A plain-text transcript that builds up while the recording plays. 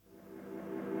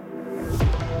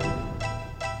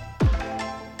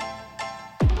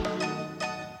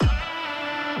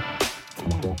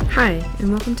Hi, and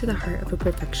welcome to the Heart of a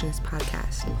Perfectionist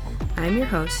podcast. I'm your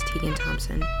host, Tegan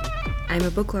Thompson. I'm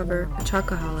a book lover, a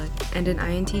chocoholic, and an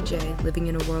INTJ living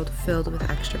in a world filled with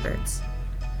extroverts.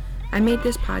 I made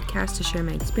this podcast to share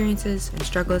my experiences and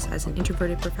struggles as an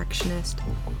introverted perfectionist,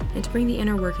 and to bring the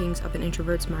inner workings of an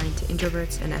introvert's mind to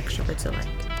introverts and extroverts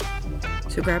alike.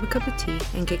 So grab a cup of tea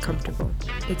and get comfortable.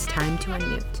 It's time to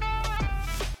unmute.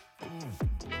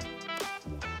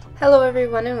 Hello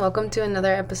everyone, and welcome to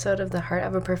another episode of the Heart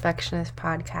of a Perfectionist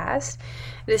podcast.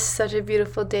 It is such a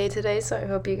beautiful day today, so I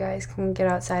hope you guys can get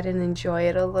outside and enjoy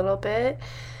it a little bit.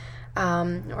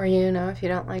 Or if you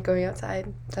don't like going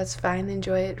outside, that's fine.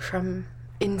 Enjoy it from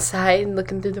inside,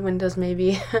 looking through the windows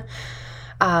maybe.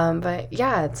 But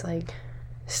yeah, it's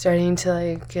starting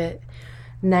to get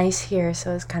nice here,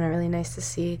 so it's kind of really nice to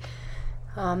see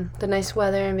the nice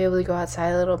weather and be able to go outside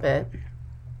a little bit.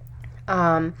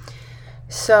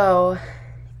 So,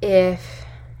 if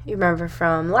you remember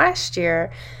from last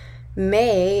year,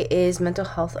 May is Mental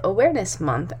Health Awareness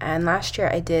Month, and last year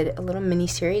I did a little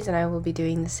mini-series, and I will be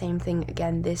doing the same thing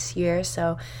again this year.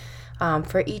 So,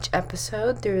 for each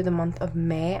episode through the month of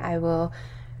May, I will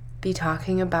be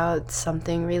talking about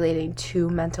something relating to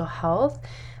mental health,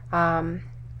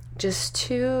 just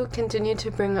to continue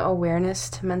to bring awareness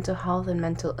to mental health and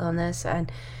mental illness,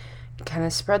 and kind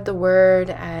of spread the word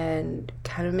and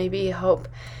kind of maybe help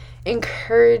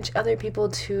encourage other people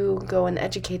to go and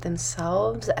educate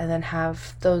themselves, and then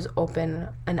have those open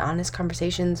and honest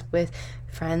conversations with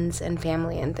friends and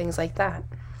family and things like that.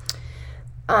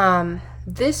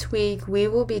 This week we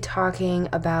will be talking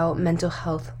about mental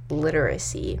health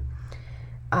literacy.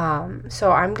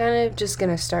 So I'm just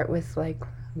gonna start with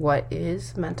what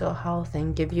is mental health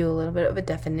and give you a little bit of a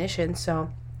definition. So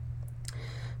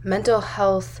mental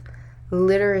health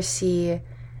literacy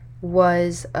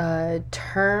was a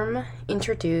term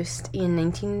introduced in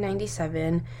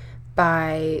 1997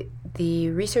 by the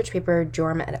research paper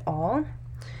Jorm et al.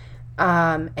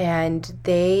 And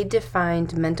they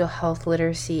defined mental health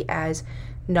literacy as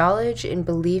knowledge and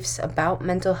beliefs about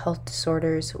mental health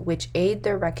disorders which aid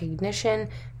their recognition,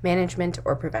 management,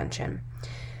 or prevention.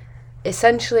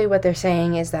 Essentially, what they're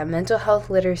saying is that mental health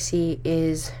literacy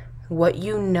is what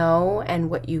you know and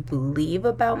what you believe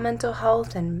about mental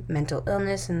health and mental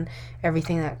illness and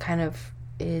everything that kind of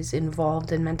is involved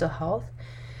in mental health,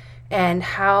 and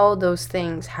how those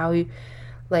things,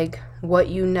 what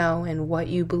you know and what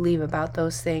you believe about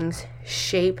those things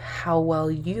shape how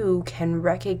well you can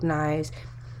recognize,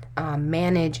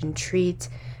 manage and treat,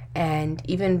 and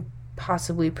even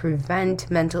possibly prevent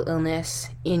mental illness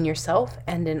in yourself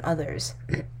and in others.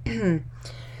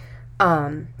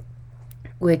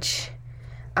 Which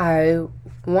I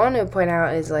want to point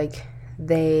out is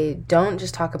they don't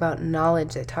just talk about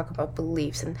knowledge, they talk about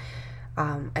beliefs. And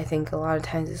I think a lot of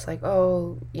times it's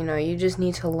you just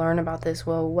need to learn about this.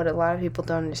 Well, what a lot of people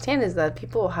don't understand is that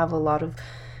people have a lot of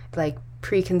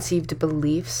preconceived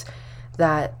beliefs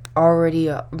that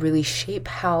already really shape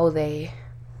how they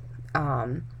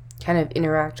kind of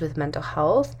interact with mental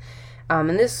health. And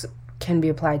this can be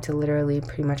applied to literally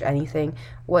pretty much anything.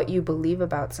 What you believe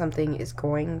about something is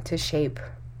going to shape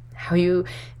how you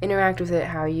interact with it,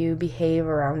 how you behave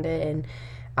around it,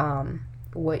 and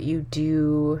what you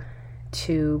do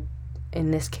to, in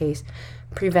this case,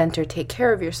 prevent or take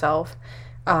care of yourself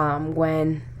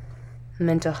when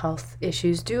mental health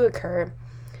issues do occur.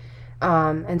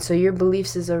 And so your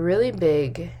beliefs is a really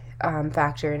big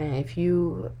factor in it. If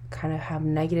you kind of have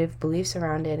negative beliefs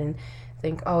around it and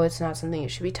think, it's not something that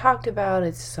should be talked about,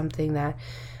 it's something that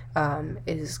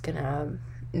is gonna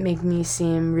make me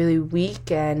seem really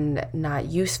weak and not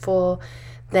useful,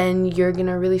 then you're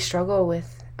gonna really struggle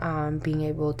with being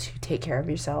able to take care of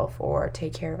yourself or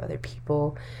take care of other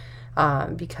people,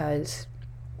 because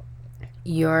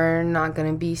you're not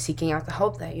gonna be seeking out the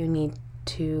help that you need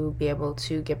to be able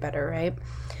to get better, right?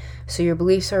 So your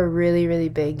beliefs are a really, really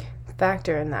big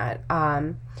factor in that.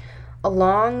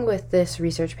 Along with this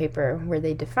research paper where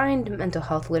they defined mental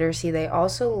health literacy, they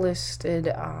also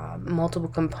listed multiple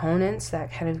components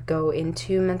that kind of go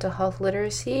into mental health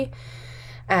literacy,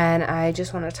 and I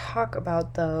just want to talk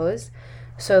about those.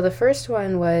 So the first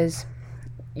one was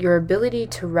your ability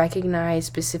to recognize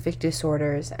specific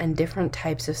disorders and different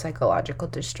types of psychological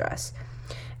distress.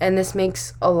 And this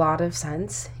makes a lot of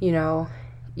sense. You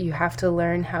have to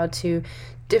learn how to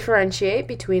differentiate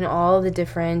between all the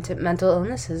different mental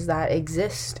illnesses that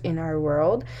exist in our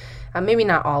world. Maybe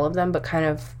not all of them, but kind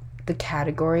of the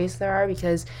categories there are,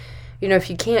 because if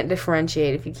you can't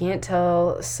differentiate, if you can't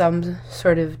tell some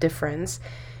sort of difference,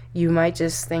 you might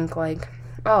just think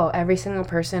every single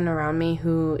person around me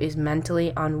who is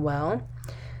mentally unwell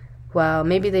well,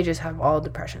 maybe they just have all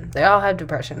depression. They all have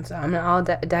depression, so I'll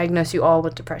diagnose you all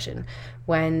with depression.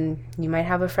 When you might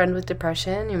have a friend with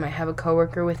depression, you might have a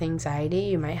coworker with anxiety,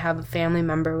 you might have a family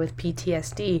member with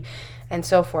PTSD, and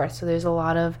so forth. So there's a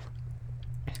lot of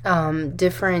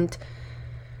different,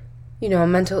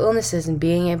 mental illnesses, and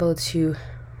being able to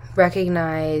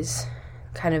recognize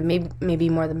kind of maybe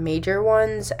more the major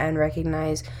ones and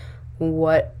recognize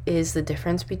what is the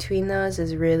difference between those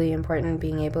is really important.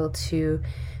 Being able to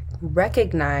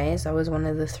recognize, that was one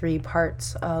of the 3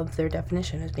 parts of their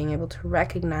definition, is being able to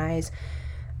recognize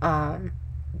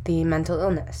the mental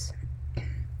illness.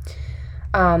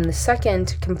 The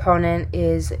second component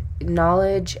is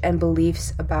knowledge and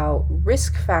beliefs about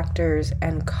risk factors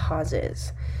and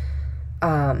causes.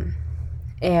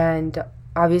 And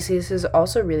obviously this is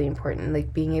also really important,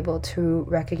 like being able to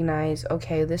recognize,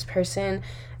 okay, this person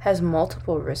has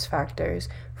multiple risk factors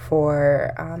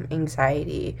for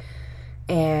anxiety,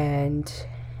 and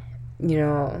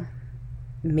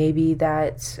maybe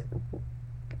that's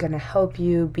gonna help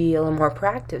you be a little more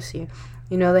proactive. So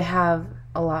they have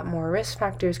a lot more risk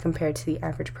factors compared to the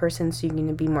average person, so you're going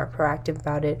to be more proactive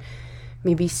about it.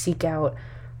 Maybe seek out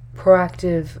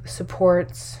proactive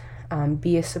supports,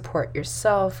 be a support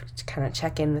yourself, to kind of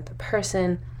check in with the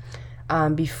person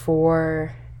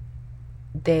before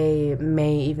they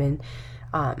may even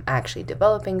actually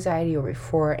develop anxiety, or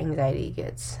before anxiety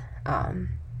gets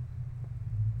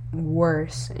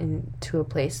worse into a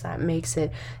place that makes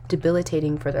it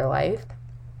debilitating for their life.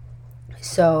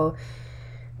 So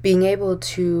being able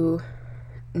to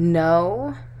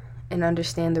know and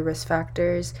understand the risk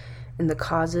factors and the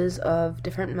causes of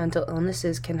different mental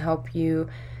illnesses can help you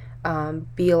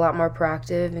be a lot more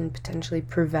proactive and potentially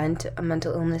prevent a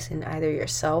mental illness in either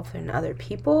yourself and other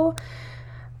people.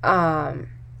 And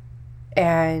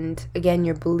again,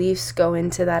 your beliefs go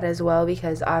into that as well,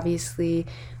 because obviously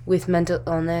with mental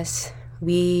illness,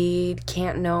 we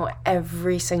can't know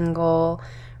every single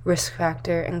risk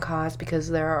factor and cause, because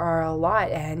there are a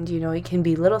lot, and it can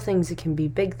be little things, it can be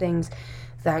big things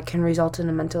that can result in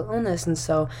a mental illness. And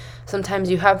so sometimes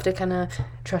you have to kind of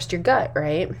trust your gut,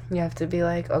 right? You have to be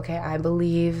like, okay, I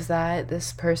believe that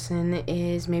this person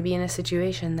is maybe in a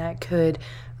situation that could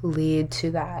lead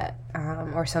to that,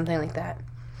 or something like that.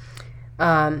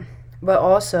 But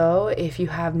also, if you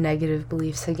have negative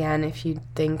beliefs, again, if you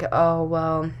think, oh,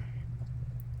 well,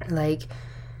 like,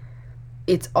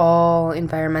 it's all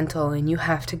environmental and you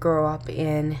have to grow up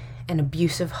in an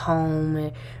abusive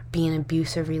home, be in an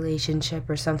abusive relationship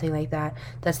or something like that,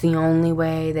 that's the only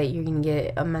way that you're going to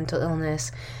get a mental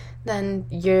illness, then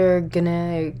you're going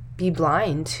to be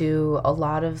blind to a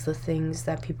lot of the things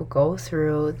that people go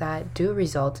through that do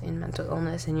result in mental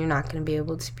illness, and you're not going to be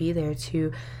able to be there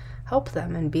to help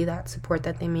them and be that support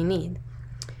that they may need.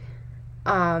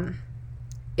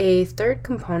 A third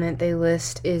component they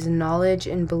list is knowledge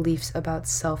and beliefs about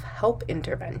self-help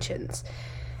interventions.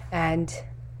 And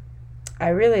I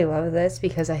really love this,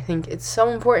 because I think it's so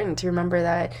important to remember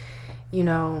that,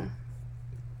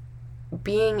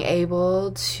 being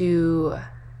able to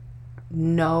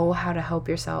know how to help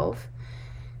yourself,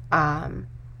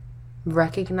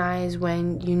 recognize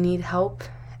when you need help,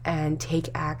 and take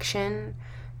action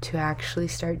to actually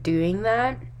start doing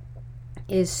that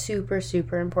is super,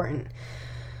 super important.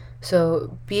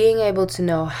 So being able to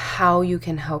know how you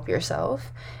can help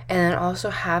yourself, and then also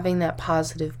having that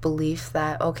positive belief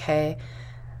that, okay,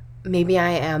 maybe I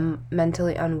am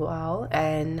mentally unwell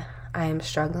and I am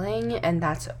struggling, and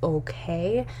that's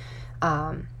okay.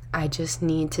 I just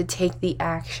need to take the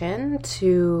action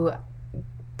to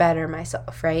better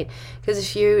myself, right? Because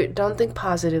if you don't think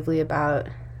positively about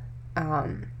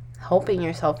helping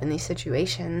yourself in these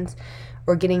situations,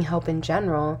 or getting help in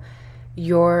general,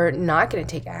 you're not going to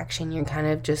take action. You're kind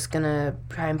of just going to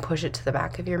try and push it to the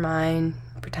back of your mind,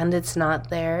 pretend it's not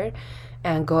there,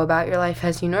 and go about your life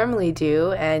as you normally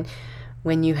do. And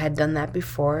when you had done that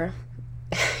before,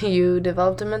 you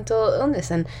developed a mental illness.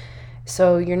 And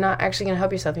so you're not actually going to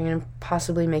help yourself. You're going to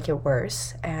possibly make it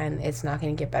worse, and it's not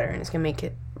going to get better, and it's going to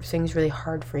make things really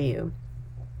hard for you.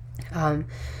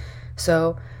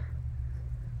 So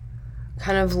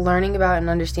kind of learning about and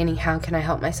understanding how can I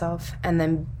help myself, and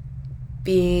then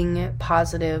being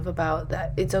positive about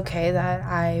that. It's okay that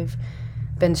I've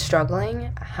been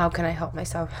struggling. How can I help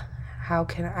myself? How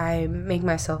can I make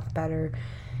myself better,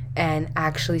 and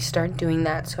actually start doing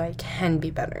that so I can be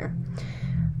better?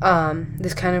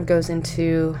 This kind of goes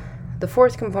into the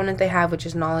fourth component they have, which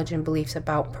is knowledge and beliefs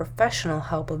about professional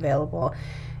help available.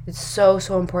 It's so,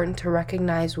 so important to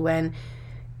recognize when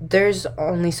there's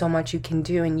only so much you can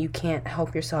do, and you can't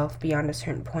help yourself beyond a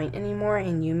certain point anymore,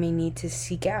 and you may need to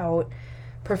seek out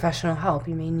professional help.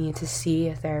 You may need to see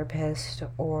a therapist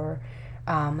or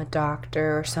a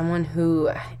doctor or someone who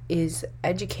is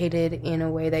educated in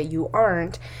a way that you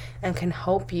aren't and can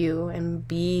help you and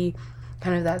be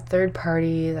kind of that third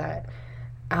party, that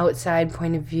outside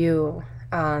point of view,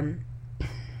 and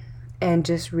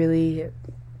just really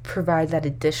provide that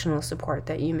additional support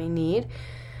that you may need.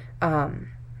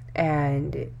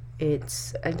 And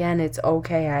it's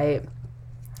okay.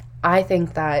 I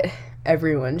think that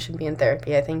everyone should be in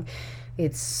therapy. I think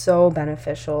it's so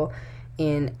beneficial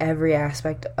in every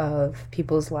aspect of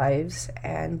people's lives,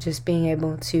 and just being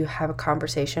able to have a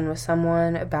conversation with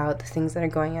someone about the things that are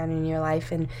going on in your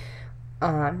life, and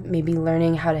maybe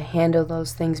learning how to handle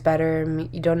those things better.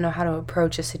 You don't know how to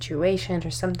approach a situation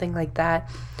or something like that.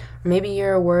 Maybe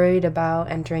you're worried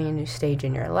about entering a new stage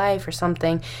in your life or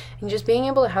something, and just being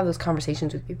able to have those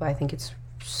conversations with people, I think it's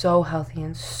so healthy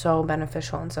and so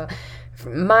beneficial. And so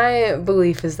my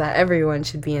belief is that everyone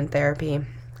should be in therapy,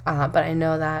 but I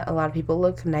know that a lot of people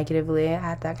look negatively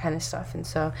at that kind of stuff. And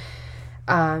so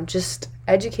just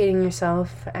educating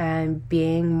yourself and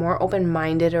being more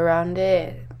open-minded around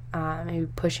it, maybe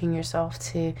pushing yourself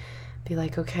to be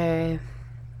like, okay,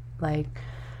 like,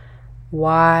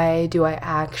 why do I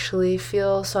actually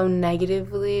feel so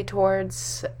negatively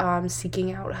towards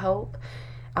seeking out help?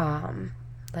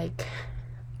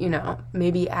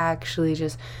 Maybe actually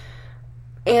just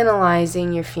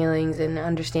analyzing your feelings and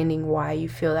understanding why you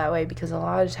feel that way, because a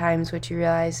lot of times what you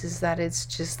realize is that it's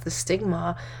just the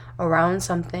stigma around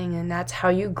something, and that's how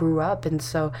you grew up. And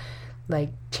so like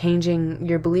changing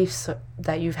your beliefs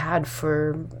that you've had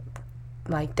for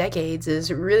like decades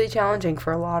is really challenging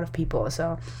for a lot of people.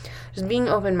 So just being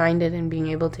open-minded and being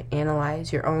able to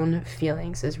analyze your own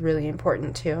feelings is really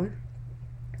important too.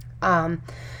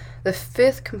 The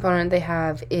fifth component they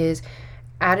have is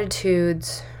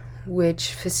attitudes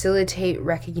which facilitate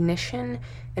recognition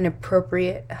and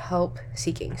appropriate help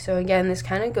seeking. So again, this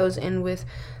kind of goes in with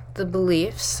the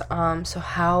beliefs. So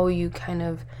how you kind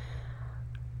of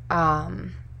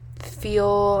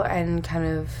feel and kind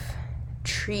of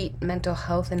treat mental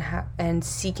health and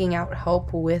seeking out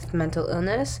help with mental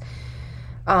illness.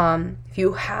 If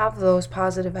you have those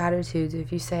positive attitudes,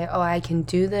 if you say, oh, I can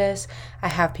do this, I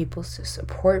have people to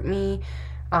support me,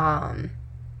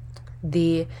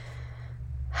 the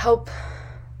help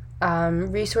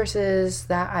resources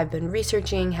that I've been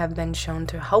researching have been shown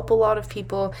to help a lot of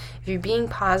people. If you're being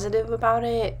positive about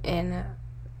it in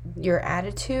your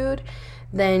attitude,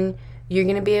 then you're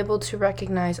going to be able to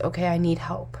recognize, okay, I need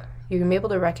help. You're going to be able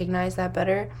to recognize that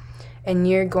better, and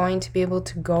you're going to be able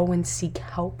to go and seek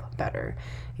help better.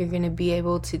 You're going to be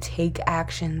able to take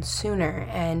action sooner,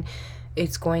 and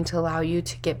it's going to allow you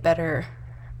to get better,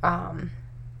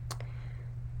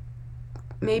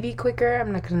 maybe quicker.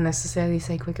 I'm not going to necessarily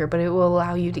say quicker, but it will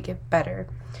allow you to get better.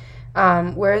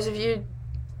 Whereas if you're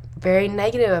very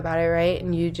negative about it, right,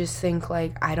 and you just think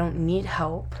like, I don't need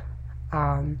help,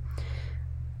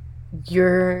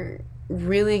 you're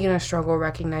really going to struggle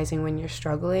recognizing when you're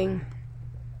struggling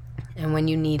and when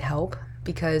you need help,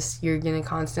 because you're going to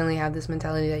constantly have this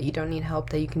mentality that you don't need help,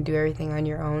 that you can do everything on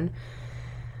your own.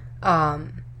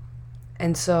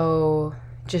 And so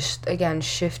just, again,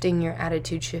 shifting your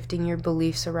attitude, shifting your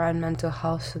beliefs around mental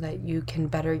health so that you can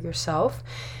better yourself.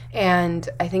 And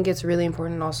I think it's really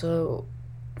important also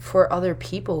for other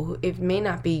people who, it may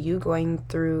not be you going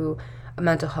through a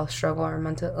mental health struggle or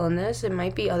mental illness, it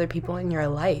might be other people in your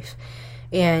life.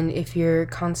 And if you're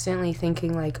constantly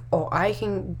thinking like, oh, I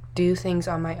can do things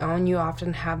on my own, you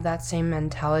often have that same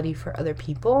mentality for other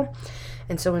people.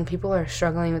 And so when people are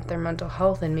struggling with their mental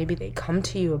health and maybe they come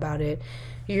to you about it,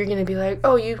 you're going to be like,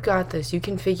 oh, you've got this, you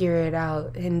can figure it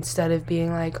out, instead of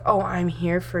being like, oh, I'm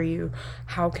here for you.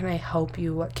 How can I help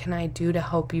you? What can I do to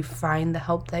help you find the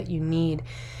help that you need?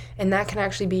 And that can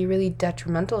actually be really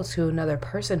detrimental to another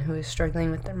person who is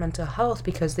struggling with their mental health,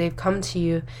 because they've come to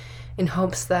you in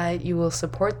hopes that you will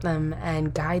support them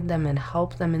and guide them and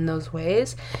help them in those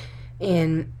ways.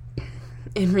 And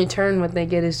in return, what they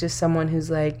get is just someone who's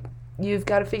like, you've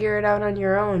got to figure it out on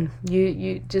your own.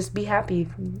 You just be happy.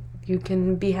 You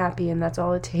can be happy, and that's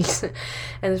all it takes. And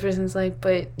this person's like,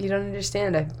 but you don't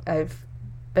understand. I've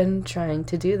been trying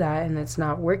to do that, and it's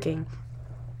not working.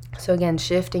 So again,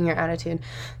 shifting your attitude,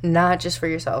 not just for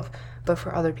yourself, but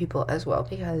for other people as well.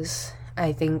 Because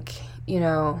I think,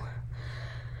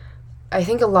 I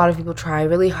think a lot of people try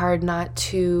really hard not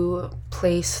to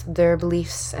place their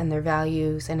beliefs and their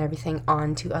values and everything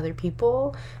onto other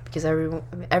people, because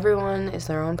everyone is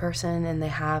their own person, and they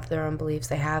have their own beliefs,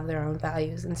 they have their own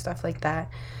values and stuff like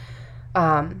that.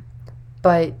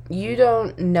 but you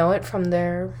don't know it from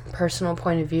their personal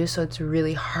point of view, so it's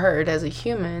really hard as a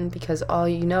human because all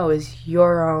you know is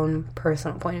your own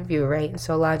personal point of view, right? And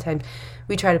so a lot of times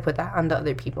we try to put that onto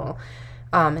other people,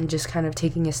 and just kind of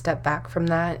taking a step back from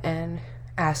that and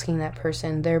asking that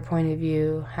person their point of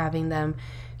view, having them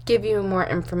give you more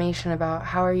information about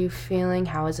how are you feeling,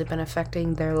 how has it been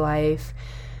affecting their life,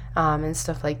 and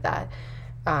stuff like that.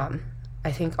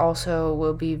 I think also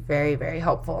will be very, very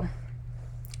helpful.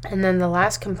 And then the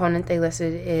last component they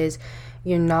listed is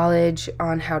your knowledge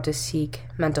on how to seek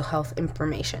mental health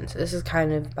information. So this is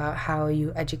kind of about how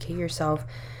you educate yourself,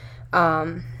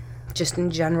 just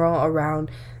in general around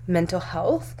mental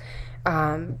health,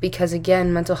 because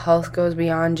again, mental health goes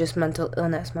beyond just mental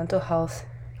illness. Mental health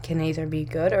can either be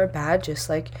good or bad, just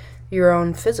like your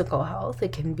own physical health.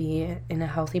 It can be in a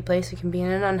healthy place, it can be in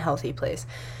an unhealthy place.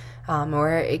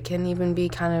 Or it can even be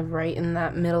kind of right in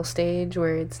that middle stage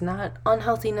where it's not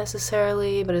unhealthy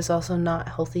necessarily, but it's also not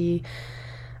healthy.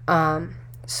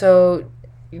 So,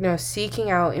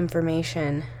 seeking out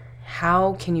information,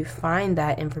 how can you find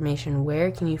that information?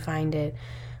 Where can you find it?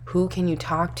 Who can you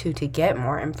talk to get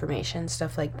more information?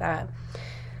 Stuff like that.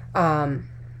 And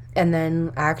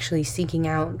then actually seeking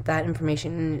out that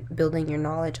information and building your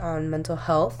knowledge on mental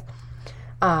health.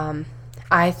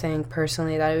 I think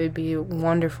personally that it would be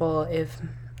wonderful if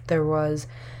there was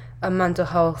a mental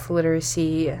health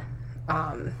literacy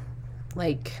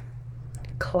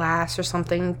class or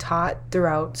something taught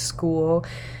throughout school,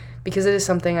 because it is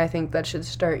something I think that should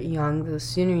start young. The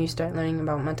sooner you start learning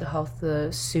about mental health,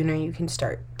 the sooner you can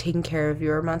start taking care of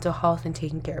your mental health and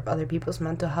taking care of other people's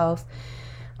mental health,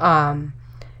 and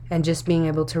just being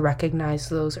able to recognize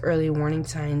those early warning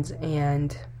signs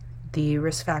and the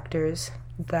risk factors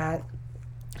that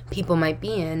people might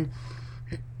be in,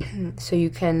 so you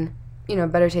can,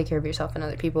 better take care of yourself and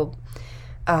other people.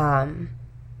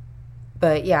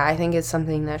 But yeah, I think it's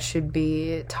something that should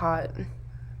be taught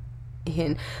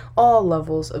in all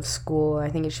levels of school. I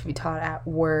think it should be taught at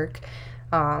work.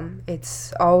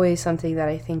 It's always something that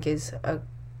I think is a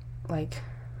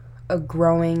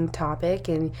growing topic,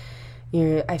 and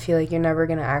I feel like you're never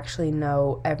going to actually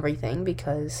know everything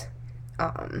because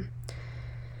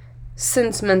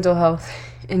since mental health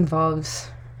involves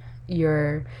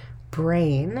your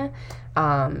brain,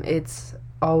 it's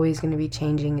always going to be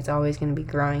changing. It's always going to be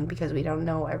growing because we don't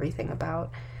know everything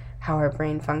about how our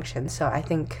brain functions. So I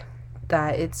think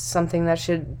that it's something that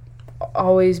should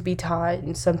always be taught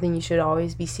and something you should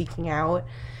always be seeking out.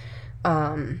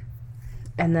 And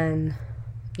then,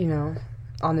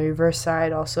 on the reverse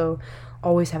side, also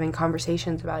always having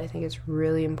conversations about it. I think it's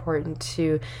really important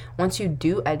to, once you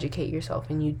do educate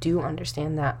yourself and you do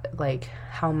understand that,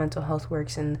 how mental health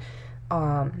works and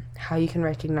how you can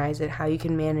recognize it, how you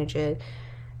can manage it,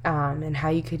 and how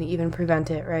you can even prevent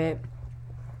it, right?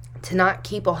 To not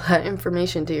keep all that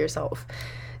information to yourself,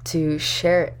 to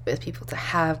share it with people, to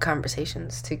have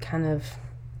conversations, to kind of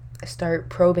start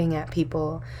probing at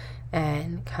people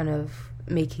and kind of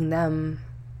making them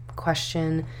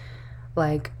question,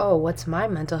 oh, what's my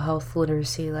mental health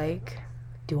literacy like?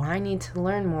 Do I need to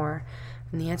learn more?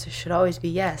 And the answer should always be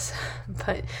yes.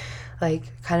 But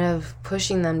kind of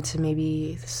pushing them to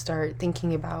maybe start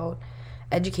thinking about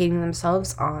educating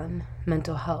themselves on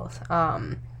mental health.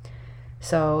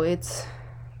 So it's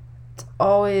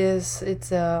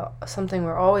something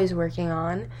we're always working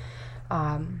on.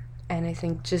 And I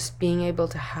think just being able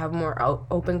to have more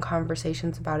open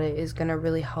conversations about it is going to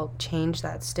really help change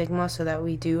that stigma so that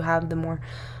we do have the more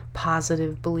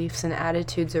positive beliefs and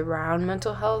attitudes around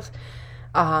mental health.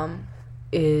 I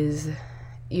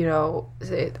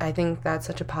think that's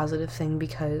such a positive thing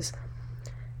because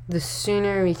the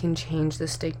sooner we can change the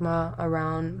stigma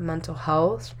around mental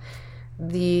health,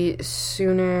 the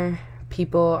sooner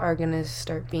people are going to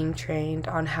start being trained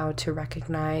on how to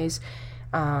recognize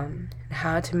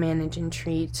how to manage and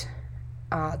treat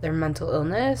their mental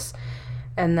illness,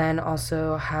 and then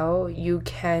also how you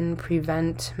can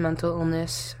prevent mental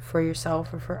illness for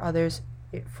yourself or for others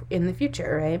in the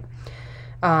future, right?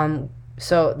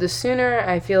 So the sooner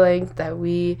I feel like that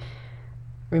we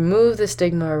remove the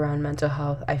stigma around mental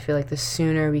health, I feel like the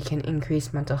sooner we can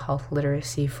increase mental health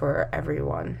literacy for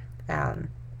everyone. And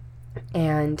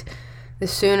the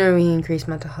sooner we increase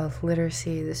mental health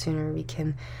literacy, the sooner we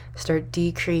can start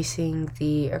decreasing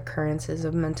the occurrences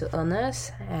of mental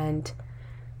illness and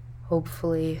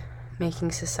hopefully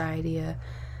making society a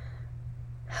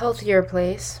healthier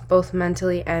place, both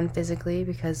mentally and physically,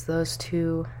 because those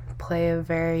two play a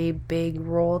very big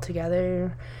role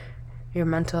together. Your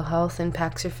mental health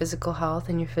impacts your physical health,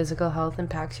 and your physical health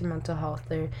impacts your mental health.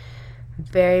 They're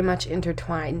very much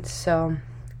intertwined. So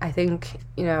I think,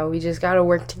 we just got to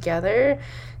work together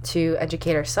to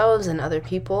educate ourselves and other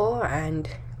people and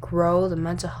grow the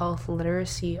mental health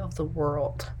literacy of the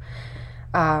world.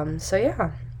 So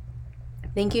yeah.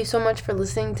 Thank you so much for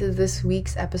listening to this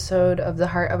week's episode of the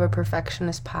Heart of a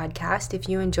Perfectionist podcast. If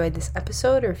you enjoyed this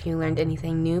episode or if you learned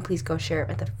anything new, please go share it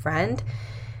with a friend.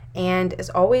 And as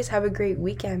always, have a great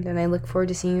weekend, and I look forward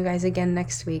to seeing you guys again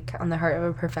next week on the Heart of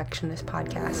a Perfectionist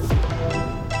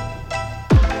podcast.